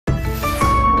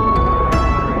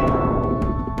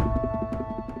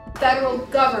federal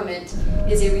government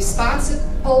is a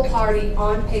responsible party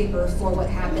on paper for what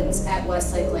happens at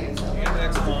Westlake Landfill.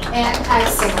 And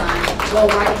Exelon will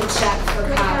write the check for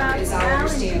copper, is our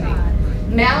understanding.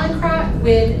 Mallinckrodt,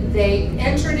 when they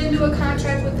entered into a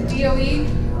contract with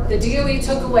the DOE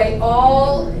took away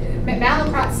all,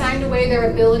 Mallinckrodt signed away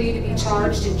their ability to be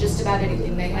charged in just about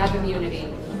anything. They have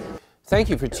immunity. Thank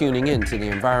you for tuning in to the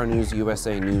EnviroNews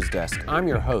USA News Desk. I'm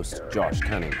your host, Josh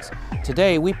Cunnings.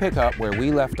 Today, we pick up where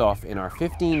we left off in our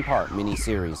 15-part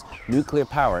mini-series, Nuclear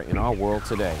Power in Our World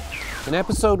Today. In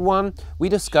Episode 1, we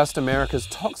discussed America's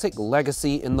toxic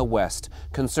legacy in the West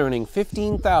concerning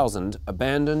 15,000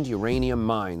 abandoned uranium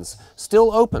mines,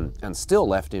 still open and still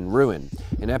left in ruin.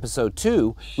 In Episode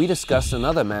 2, we discussed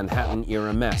another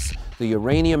Manhattan-era mess, the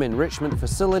uranium enrichment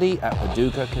facility at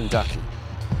Paducah, Kentucky.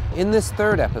 In this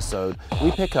third episode,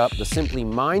 we pick up the simply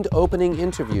mind-opening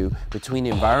interview between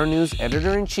EnviroNews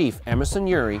Editor-in-Chief Emerson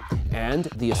Urie and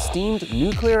the esteemed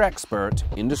nuclear expert,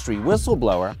 industry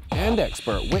whistleblower, and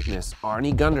expert witness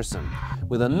Arnie Gundersen,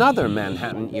 with another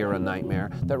Manhattan-era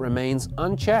nightmare that remains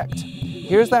unchecked.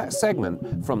 Here's that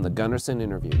segment from the Gundersen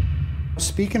interview.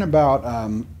 Speaking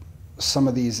about some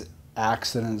of these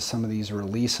accidents, some of these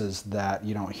releases that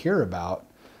you don't hear about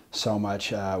so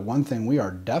much, one thing we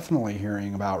are definitely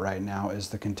hearing about right now is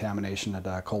the contamination at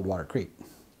Coldwater Creek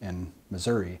in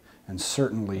Missouri, and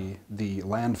certainly the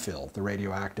landfill, the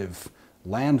radioactive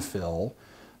landfill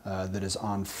that is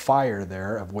on fire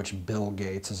there, of which Bill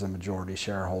Gates is a majority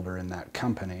shareholder in that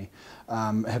company.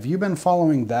 Have you been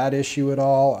following that issue at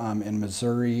all in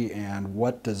Missouri, and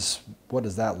what does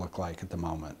that look like at the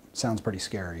moment? Sounds pretty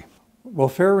scary. Well,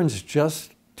 Fairwinds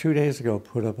just 2 days ago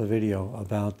put up a video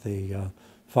about the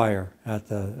fire at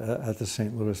the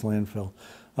St. Louis landfill,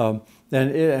 and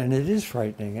it is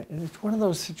frightening. And it's one of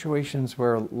those situations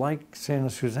where, like Santa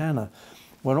Susana,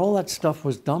 when all that stuff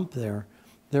was dumped there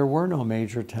were no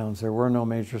major towns, there were no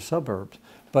major suburbs.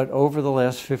 But over the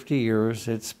last 50 years,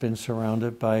 it's been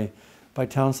surrounded by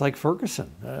towns like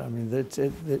Ferguson. I mean,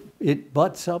 it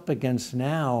butts up against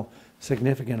now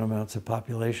significant amounts of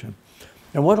population.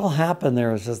 And what will happen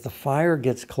there is, as the fire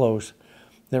gets close,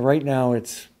 that right now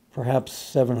it's perhaps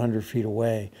 700 feet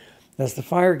away. As the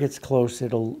fire gets close,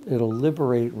 it'll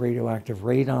liberate radioactive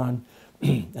radon,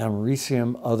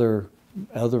 americium,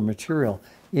 other material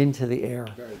into the air.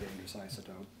 Very dangerous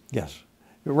isotope. Yes.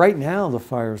 Right now, the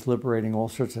fire is liberating all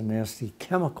sorts of nasty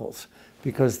chemicals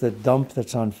because the dump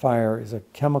that's on fire is a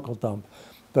chemical dump.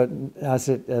 But as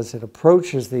it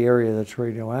approaches the area that's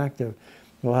radioactive,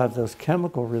 you'll have those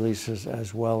chemical releases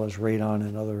as well as radon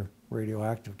and other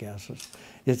radioactive gases.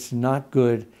 It's not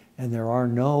good, and there are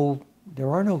no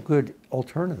good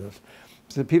alternatives.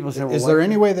 So people say, well, is there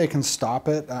any way they can stop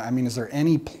it? I mean, is there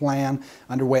any plan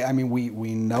underway? I mean,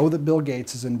 we know that Bill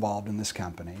Gates is involved in this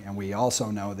company, and we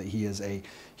also know that he is a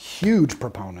huge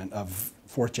proponent of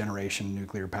fourth generation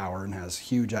nuclear power and has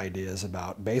huge ideas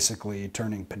about basically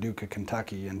turning Paducah,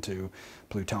 Kentucky into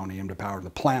plutonium to power the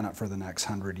planet for the next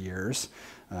 100 years.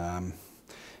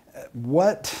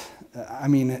 I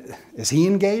mean, is he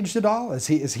engaged at all? Is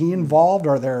he involved?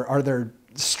 Are there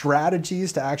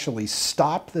strategies to actually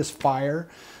stop this fire,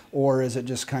 or is it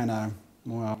just kind of,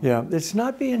 well? Yeah, it's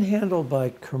not being handled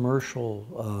by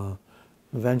commercial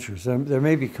ventures. There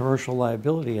may be commercial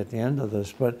liability at the end of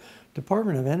this, but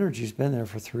Department of Energy's been there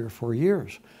for 3 or 4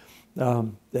 years,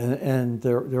 and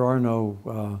there are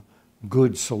no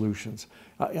good solutions.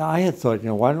 I had thought,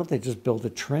 why don't they just build a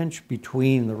trench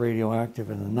between the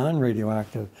radioactive and the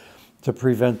non-radioactive to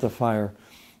prevent the fire?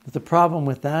 But the problem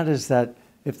with that is that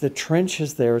if the trench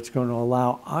is there, it's going to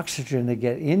allow oxygen to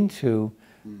get into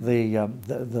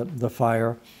the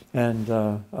fire and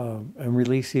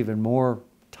release even more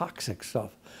toxic stuff.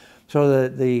 So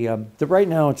right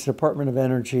now it's Department of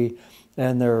Energy,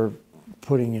 and they're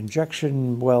putting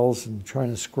injection wells and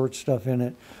trying to squirt stuff in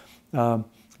it.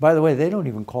 By the way, they don't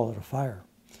even call it a fire.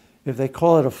 If they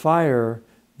call it a fire,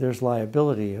 there's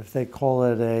liability. If they call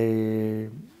it a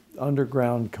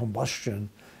underground combustion,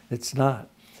 it's not.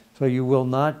 So you will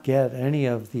not get any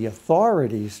of the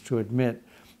authorities to admit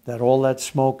that all that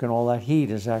smoke and all that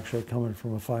heat is actually coming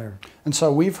from a fire. And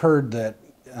so we've heard that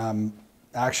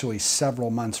actually several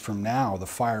months from now, the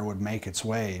fire would make its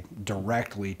way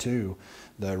directly to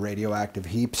the radioactive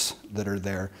heaps that are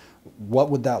there. What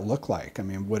would that look like? I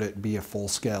mean, would it be a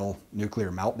full-scale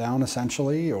nuclear meltdown,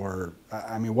 essentially? Or,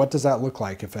 I mean, what does that look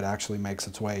like if it actually makes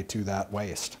its way to that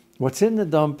waste? What's in the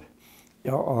dump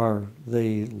are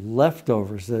the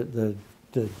leftovers, the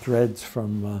dregs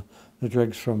from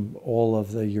all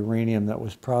of the uranium that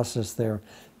was processed there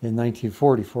in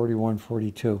 1940, 41,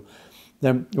 42.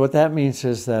 then what that means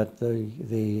is that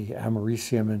the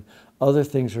americium and other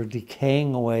things are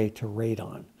decaying away to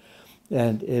radon.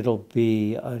 And it'll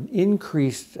be an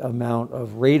increased amount of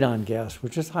radon gas,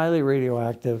 which is highly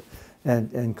radioactive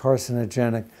and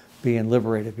carcinogenic, being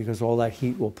liberated because all that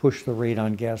heat will push the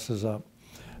radon gases up.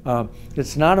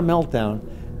 It's not a meltdown,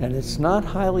 and it's not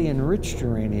highly enriched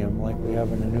uranium like we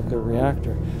have in a nuclear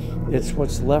reactor. It's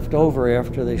what's left over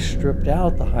after they stripped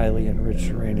out the highly enriched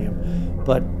uranium.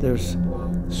 But there's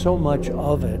so much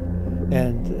of it,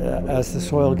 and as the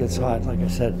soil gets hot, like I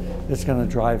said, it's going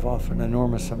to drive off an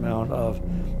enormous amount of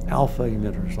alpha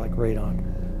emitters like radon.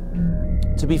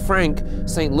 To be frank,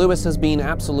 St. Louis has been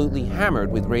absolutely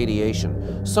hammered with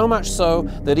radiation, so much so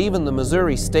that even the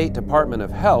Missouri State Department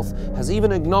of Health has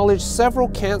even acknowledged several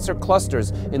cancer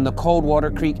clusters in the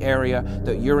Coldwater Creek area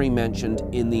that Yuri mentioned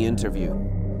in the interview.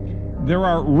 There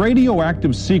are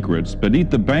radioactive secrets beneath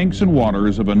the banks and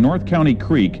waters of a North County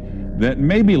creek that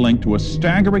may be linked to a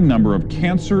staggering number of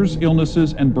cancers,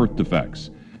 illnesses, and birth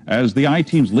defects. As the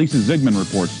I-Team's Lisa Zigman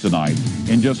reports tonight,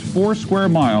 in just 4 square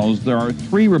miles, there are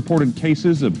 3 reported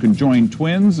cases of conjoined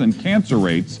twins and cancer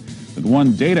rates that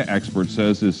one data expert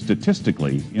says is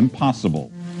statistically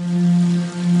impossible.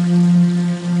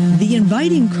 The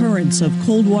inviting currents of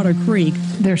Coldwater Creek,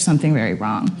 there's something very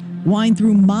wrong, wind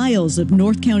through miles of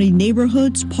North County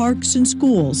neighborhoods, parks, and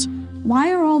schools.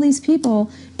 Why are all these people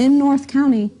in North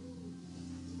County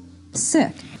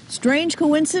sick? Strange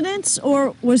coincidence,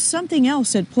 or was something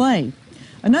else at play?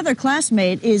 Another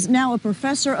classmate is now a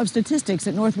professor of statistics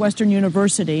at Northwestern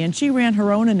University, and she ran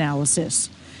her own analysis.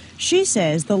 She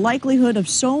says the likelihood of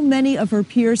so many of her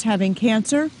peers having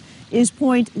cancer is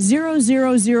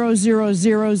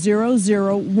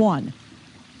 0.00000001,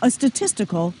 a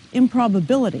statistical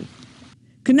improbability.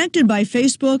 Connected by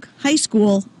Facebook, high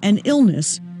school, and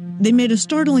illness, they made a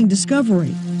startling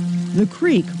discovery. The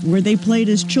creek where they played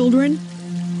as children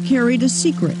carried a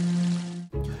secret.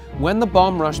 When the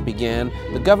bomb rush began,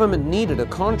 the government needed a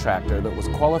contractor that was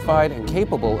qualified and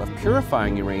capable of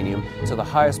purifying uranium to the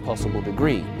highest possible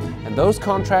degree. And those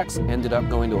contracts ended up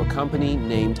going to a company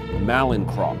named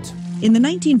Mallinckrodt. In the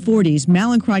 1940s,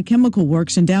 Mallinckrodt Chemical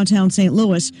Works in downtown St.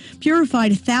 Louis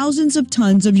purified thousands of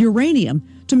tons of uranium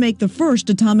to make the first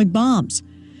atomic bombs.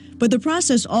 But the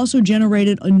process also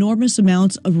generated enormous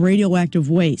amounts of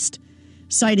radioactive waste.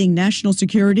 Citing national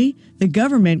security, the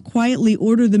government quietly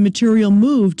ordered the material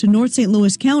moved to North St.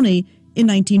 Louis County in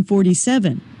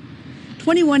 1947.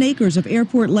 21 acres of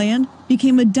airport land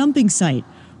became a dumping site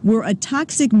where a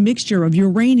toxic mixture of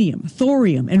uranium,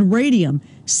 thorium, and radium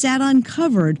sat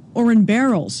uncovered or in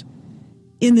barrels.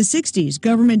 In the 60s,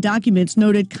 government documents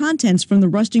noted contents from the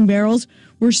rusting barrels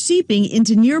were seeping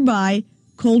into nearby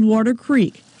Coldwater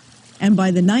Creek. And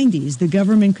by the 90s, the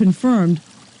government confirmed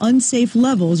unsafe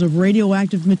levels of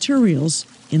radioactive materials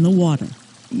in the water.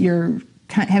 You're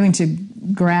having to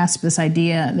grasp this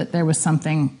idea that there was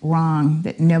something wrong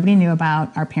that nobody knew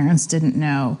about, our parents didn't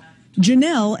know.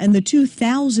 Janelle and the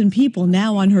 2,000 people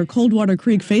now on her Coldwater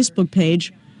Creek Facebook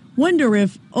page wonder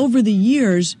if, over the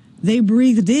years, they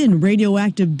breathed in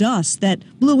radioactive dust that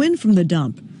blew in from the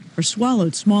dump or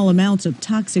swallowed small amounts of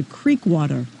toxic creek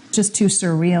water. Just too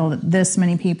surreal that this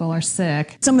many people are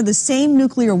sick. Some of the same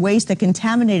nuclear waste that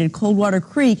contaminated Coldwater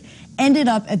Creek ended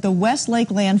up at the Westlake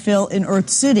landfill in Earth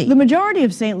City. The majority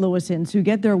of St. Louisans who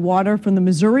get their water from the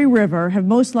Missouri River have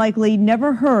most likely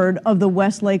never heard of the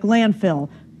Westlake landfill,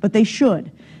 but they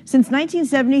should. Since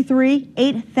 1973,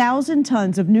 8,000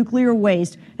 tons of nuclear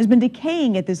waste has been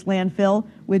decaying at this landfill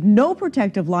with no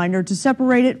protective liner to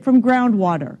separate it from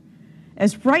groundwater.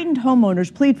 As frightened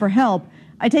homeowners plead for help,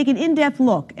 I take an in-depth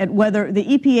look at whether the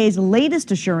EPA's latest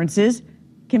assurances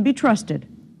can be trusted.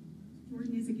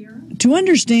 To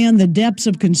understand the depths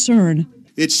of concern,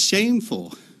 it's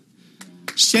shameful.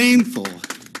 Shameful.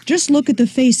 Just look at the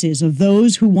faces of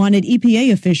those who wanted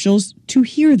EPA officials to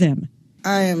hear them.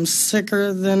 I am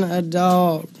sicker than a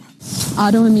dog.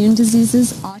 Autoimmune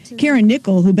diseases, autism. Karen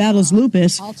Nickel, who battles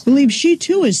lupus, believes she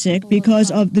too is sick because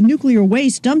of the nuclear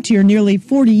waste dumped here nearly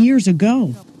 40 years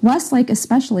ago. Westlake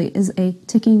especially is a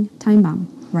ticking time bomb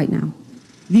right now.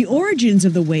 The origins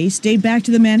of the waste date back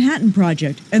to the Manhattan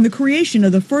Project and the creation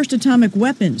of the first atomic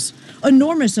weapons.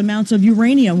 Enormous amounts of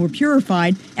uranium were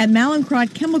purified at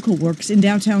Mallinckrodt Chemical Works in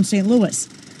downtown St. Louis.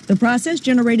 The process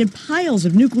generated piles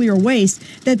of nuclear waste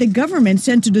that the government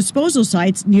sent to disposal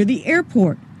sites near the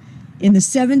airport. In the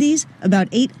 70s, about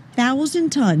 8,000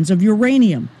 tons of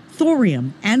uranium,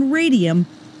 thorium, and radium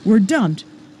were dumped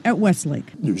at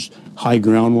Westlake. There's high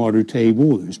groundwater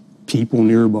table, there's people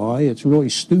nearby. It's really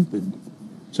stupid.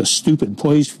 It's a stupid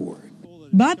place for it.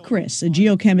 Bob Criss, a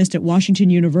geochemist at Washington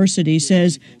University,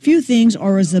 says few things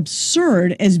are as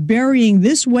absurd as burying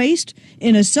this waste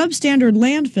in a substandard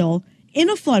landfill in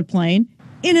a floodplain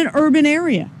in an urban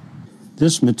area.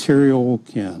 This material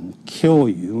can kill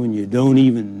you and you don't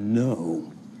even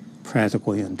know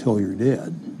practically until you're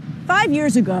dead. 5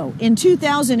 years ago, in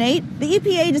 2008, the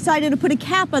EPA decided to put a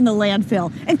cap on the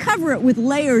landfill and cover it with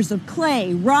layers of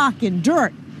clay, rock, and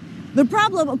dirt. The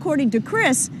problem, according to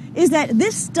Chris, is that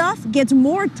this stuff gets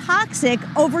more toxic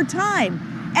over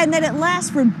time and that it lasts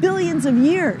for billions of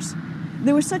years.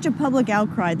 There was such a public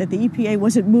outcry that the EPA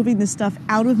wasn't moving the stuff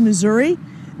out of Missouri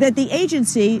that the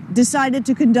agency decided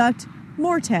to conduct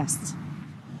more tests.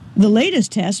 The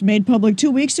latest test, made public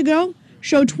 2 weeks ago,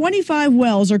 showed 25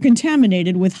 wells are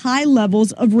contaminated with high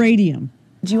levels of radium.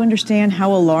 Do you understand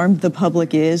how alarmed the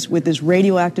public is with this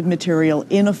radioactive material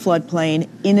in a floodplain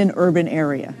in an urban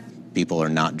area? People are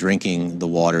not drinking the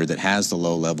water that has the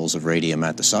low levels of radium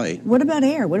at the site. What about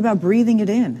air? What about breathing it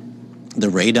in? The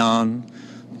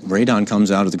radon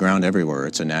comes out of the ground everywhere.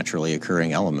 It's a naturally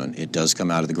occurring element. It does come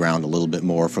out of the ground a little bit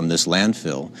more from this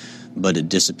landfill, but it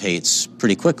dissipates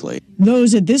pretty quickly.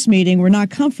 Those at this meeting were not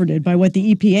comforted by what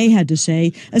the EPA had to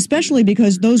say, especially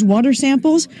because those water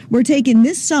samples were taken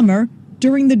this summer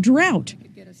during the drought.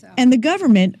 And the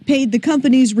government paid the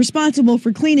companies responsible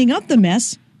for cleaning up the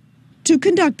mess to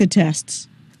conduct the tests.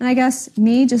 And I guess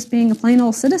me, just being a plain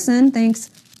old citizen,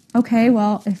 thinks, okay,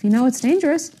 well, if you know it's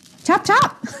dangerous, chop,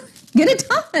 chop, get it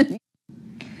done.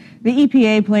 The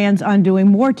EPA plans on doing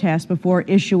more tests before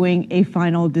issuing a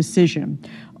final decision.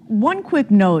 One quick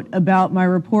note about my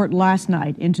report last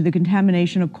night into the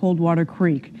contamination of Coldwater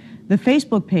Creek. The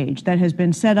Facebook page that has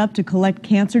been set up to collect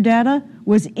cancer data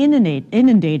was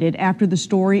inundated after the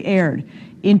story aired.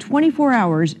 In 24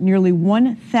 hours, nearly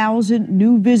 1,000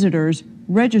 new visitors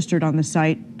registered on the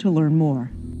site to learn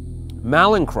more.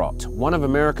 Mallinckrodt, one of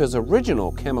America's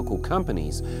original chemical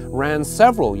companies, ran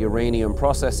several uranium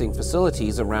processing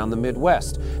facilities around the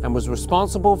Midwest and was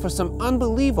responsible for some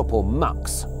unbelievable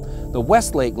mucks. The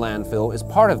Westlake landfill is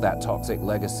part of that toxic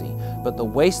legacy, but the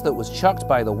waste that was chucked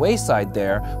by the wayside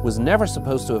there was never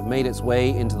supposed to have made its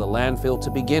way into the landfill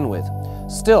to begin with.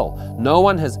 Still, no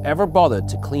one has ever bothered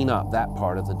to clean up that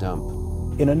part of the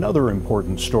dump. In another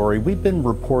important story, we've been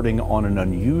reporting on an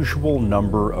unusual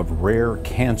number of rare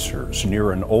cancers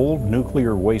near an old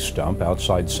nuclear waste dump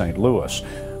outside St. Louis.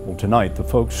 Well, tonight, the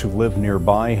folks who live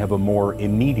nearby have a more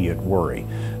immediate worry.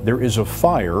 There is a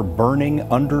fire burning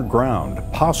underground,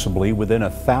 possibly within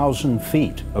 1,000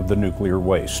 feet of the nuclear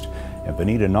waste. And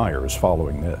Benita Nair is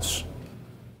following this.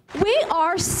 We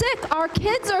are sick. Our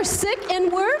kids are sick,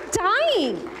 and we're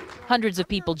dying. Hundreds of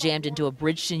people jammed into a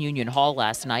Bridgeton Union Hall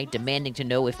last night, demanding to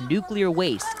know if nuclear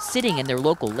waste sitting in their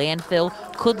local landfill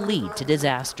could lead to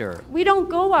disaster. We don't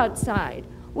go outside.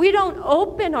 We don't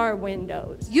open our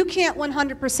windows. You can't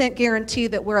 100% guarantee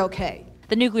that we're okay.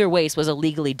 The nuclear waste was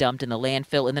illegally dumped in the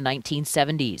landfill in the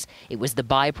 1970s. It was the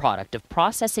byproduct of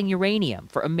processing uranium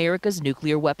for America's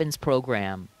nuclear weapons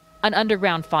program. An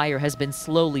underground fire has been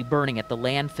slowly burning at the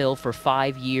landfill for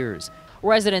 5 years.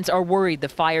 Residents are worried the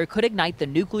fire could ignite the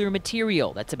nuclear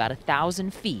material that's about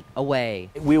 1,000 feet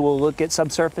away. We will look at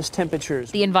subsurface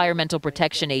temperatures. The Environmental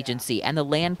Protection Agency and the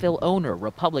landfill owner,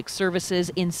 Republic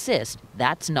Services, insist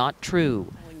that's not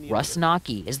true. Russ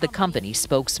Naki is the company's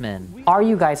spokesman. Are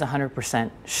you guys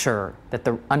 100% sure that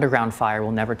the underground fire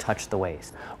will never touch the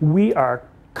waste? We are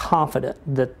confident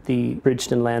that the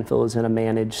Bridgeton landfill is in a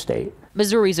managed state.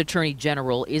 Missouri's Attorney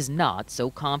General is not so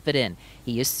confident.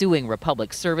 He is suing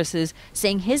Republic Services,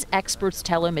 saying his experts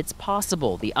tell him it's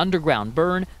possible the underground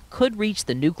burn could reach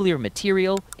the nuclear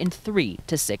material in 3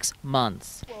 to 6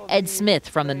 months. Ed Smith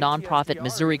from the nonprofit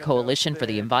Missouri Coalition for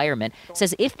the Environment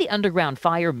says if the underground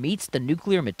fire meets the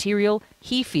nuclear material,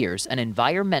 he fears an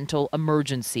environmental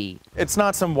emergency. It's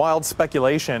not some wild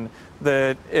speculation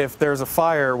that if there's a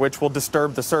fire which will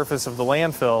disturb the surface of the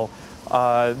landfill,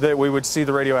 that we would see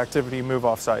the radioactivity move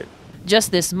off-site.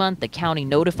 Just this month, the county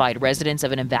notified residents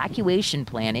of an evacuation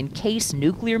plan in case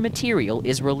nuclear material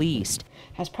is released.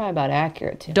 That's probably about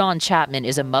accurate, too. Dawn Chapman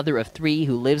is a mother of 3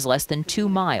 who lives less than 2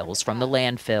 miles from the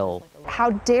landfill.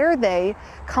 How dare they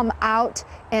come out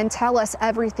and tell us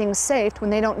everything's safe when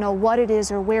they don't know what it is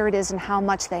or where it is and how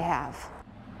much they have?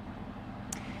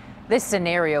 This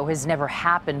scenario has never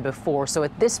happened before, so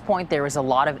at this point there is a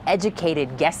lot of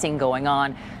educated guessing going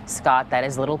on. Scott, that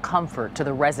is little comfort to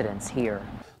the residents here.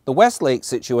 The Westlake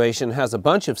situation has a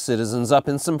bunch of citizens up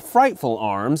in some frightful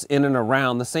arms in and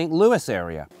around the St. Louis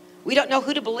area. We don't know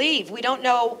who to believe. We don't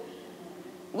know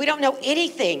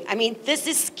anything. I mean, this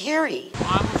is scary.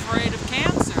 I'm afraid of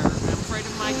cancer. I'm afraid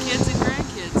of my kids and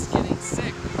grandkids getting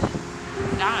sick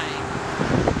and dying.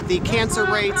 The cancer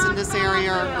rates in this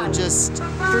area are just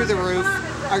through the roof.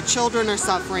 Our children are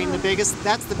suffering.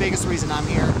 That's the biggest reason I'm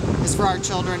here, is for our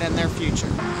children and their future.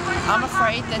 I'm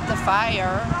afraid that the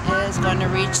fire is going to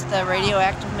reach the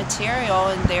radioactive material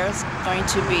and there's going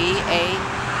to be a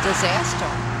disaster.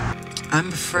 I'm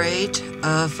afraid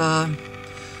of,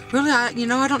 really, I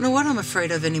don't know what I'm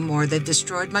afraid of anymore. They've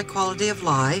destroyed my quality of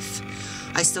life.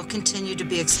 I still continue to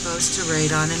be exposed to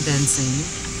radon and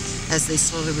benzene as they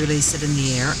slowly release it in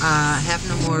the air. I have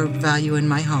no more value in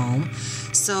my home.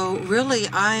 So really,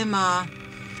 I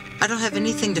don't have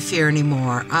anything to fear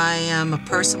anymore. I am a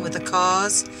person with a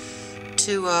cause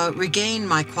to regain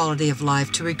my quality of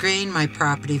life, to regain my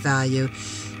property value,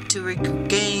 to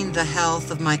regain the health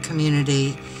of my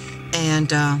community, and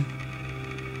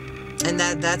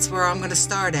that's where I'm going to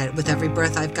start at, with every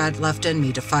breath I've got left in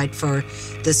me, to fight for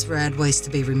this rad waste to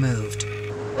be removed.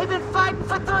 We've been fighting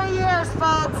for 3 years,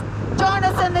 folks. Join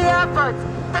us in the efforts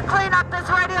to clean up this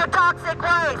radiotoxic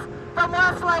waste from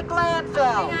Westlake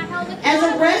Landfill. As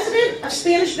a resident of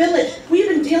Spanish Village, we've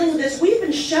been dealing with this. We've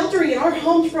been sheltering in our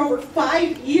homes for over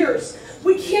 5 years.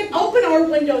 We can't open our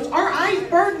windows. Our eyes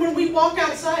burn when we walk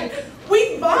outside.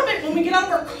 We vomit when we get out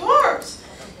of our cars.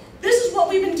 This is what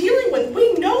we've been dealing with.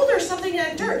 We know there's something in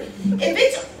that dirt. If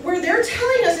it's where they're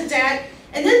telling us it's at,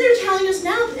 and then they're telling us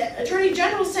now, the Attorney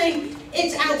General saying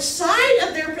it's outside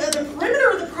of the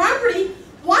perimeter of the property,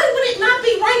 why would it not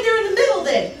be right there in the middle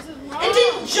then? It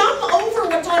didn't jump over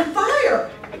what's on fire,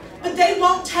 but they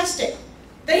won't test it.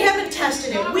 They haven't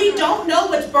tested it. We don't know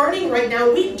what's burning right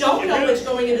now. We don't know what's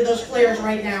going into those flares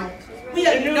right now. We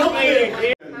have no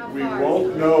clue. We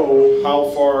won't know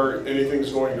how far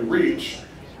anything's going to reach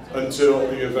until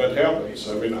the event happens.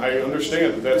 I mean, I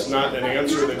understand that that's not an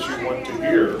answer that you want to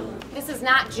hear. This is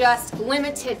not just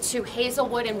limited to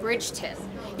Hazelwood and Bridgeton.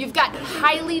 You've got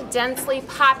highly densely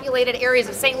populated areas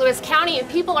of St. Louis County, and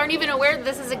people aren't even aware that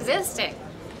this is existing.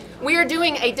 We are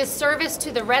doing a disservice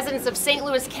to the residents of St.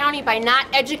 Louis County by not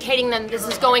educating them this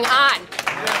is going on.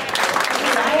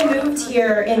 I moved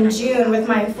here in June with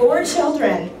my 4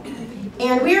 children,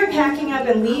 and we are packing up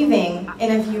and leaving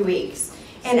in a few weeks.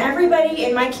 And everybody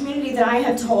in my community that I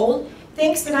have told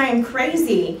thinks that I am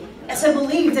crazy to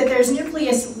believe that there's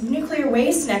nuclear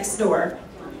waste next door.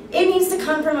 It needs to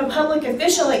come from a public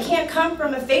official. It can't come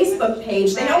from a Facebook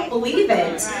page. They don't believe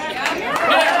it.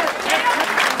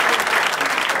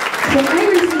 When I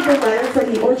received a letter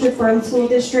from the Orchard Farm School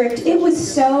District, it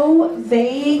was so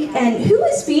vague, and who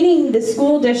is feeding the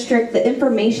school district the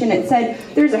information? It said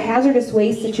there's a hazardous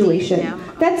waste situation.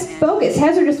 That's bogus.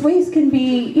 Hazardous waste can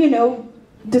be,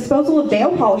 disposal of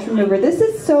nail polish remover. This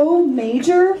is so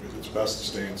major. It's best to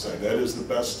stay inside. That is the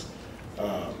best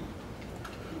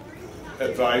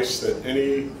advice that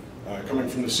any coming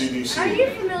from the CDC. Are you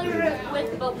familiar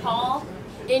with Bhopal,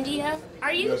 India?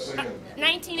 Are you? Yes, I am.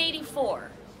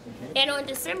 1984. And on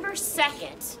December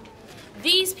 2nd,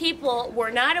 these people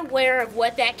were not aware of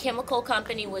what that chemical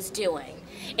company was doing.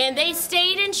 And they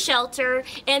stayed in shelter,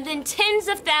 and then tens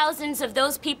of thousands of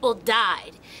those people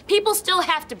died. People still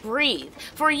have to breathe.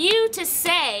 For you to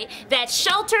say that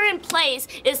shelter in place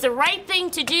is the right thing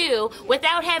to do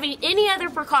without having any other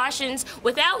precautions,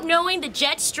 without knowing the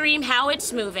jet stream, how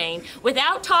it's moving,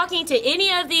 without talking to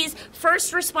any of these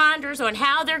first responders on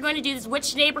how they're going to do this,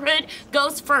 which neighborhood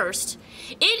goes first,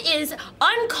 it is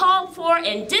uncalled for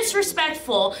and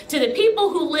disrespectful to the people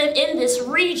who live in this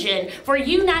region for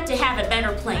you not to have a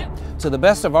better plan. To the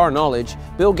best of our knowledge,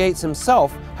 Bill Gates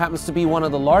himself happens to be one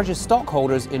of the largest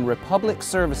stockholders in Republic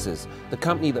Services, the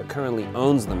company that currently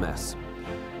owns the mess.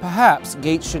 Perhaps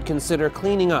Gates should consider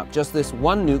cleaning up just this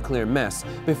one nuclear mess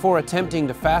before attempting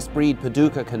to fast-breed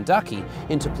Paducah, Kentucky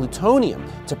into plutonium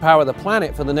to power the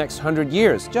planet for the next 100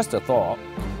 years. Just a thought.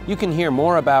 You can hear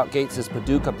more about Gates's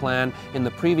Paducah plan in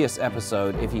the previous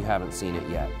episode if you haven't seen it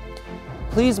yet.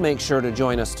 Please make sure to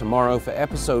join us tomorrow for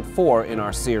episode 4 in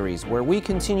our series, where we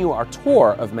continue our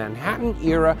tour of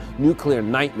Manhattan-era nuclear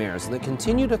nightmares that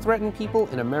continue to threaten people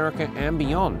in America and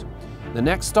beyond. The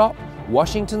next stop,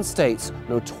 Washington State's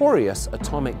notorious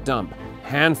atomic dump,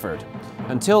 Hanford.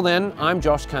 Until then, I'm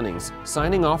Josh Cunnings,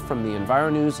 signing off from the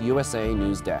EnviroNews USA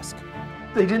News Desk.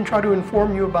 They didn't try to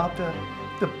inform you about the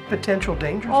potential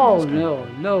dangers? Oh, no,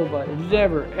 nobody,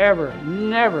 never, ever,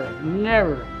 never,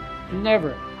 never,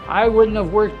 never. I wouldn't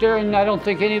have worked there, and I don't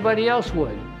think anybody else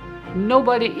would.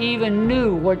 Nobody even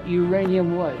knew what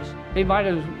uranium was. They might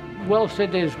have well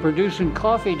said they was producing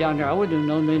coffee down there. I wouldn't have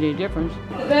known any difference.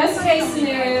 The best case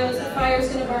scenario is the fire's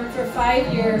going to burn for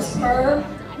 5 years per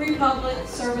Republic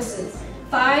Services.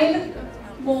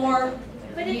 5 more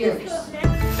years.